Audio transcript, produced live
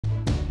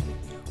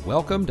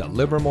Welcome to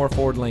Livermore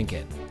Ford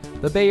Lincoln,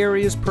 the Bay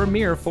Area's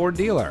premier Ford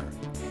dealer.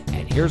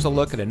 And here's a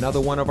look at another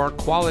one of our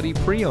quality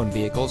pre-owned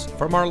vehicles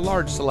from our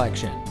large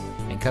selection,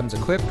 and comes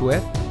equipped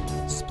with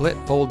split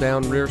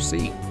fold-down rear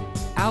seat,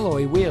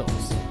 alloy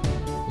wheels,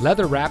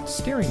 leather-wrapped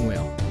steering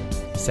wheel,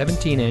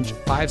 17-inch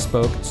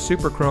 5-spoke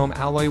super chrome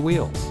alloy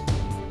wheels,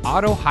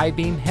 auto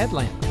high-beam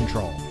headlamp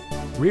control,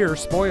 rear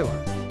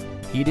spoiler,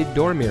 heated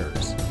door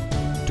mirrors,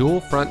 dual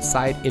front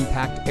side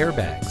impact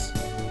airbags,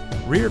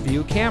 rear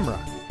view camera,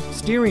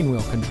 steering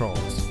wheel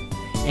controls,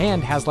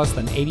 and has less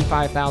than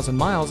 85,000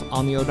 miles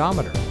on the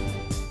odometer.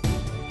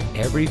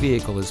 Every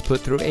vehicle is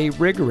put through a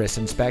rigorous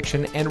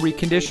inspection and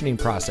reconditioning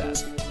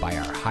process by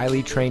our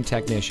highly trained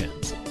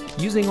technicians,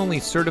 using only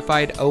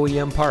certified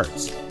OEM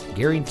parts,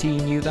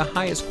 guaranteeing you the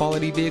highest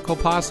quality vehicle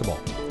possible.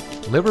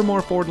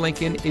 Livermore Ford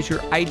Lincoln is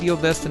your ideal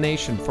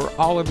destination for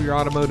all of your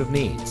automotive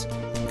needs.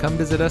 Come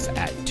visit us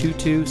at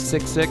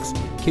 2266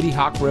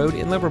 Kittyhawk Road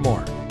in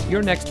Livermore.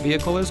 Your next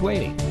vehicle is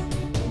waiting.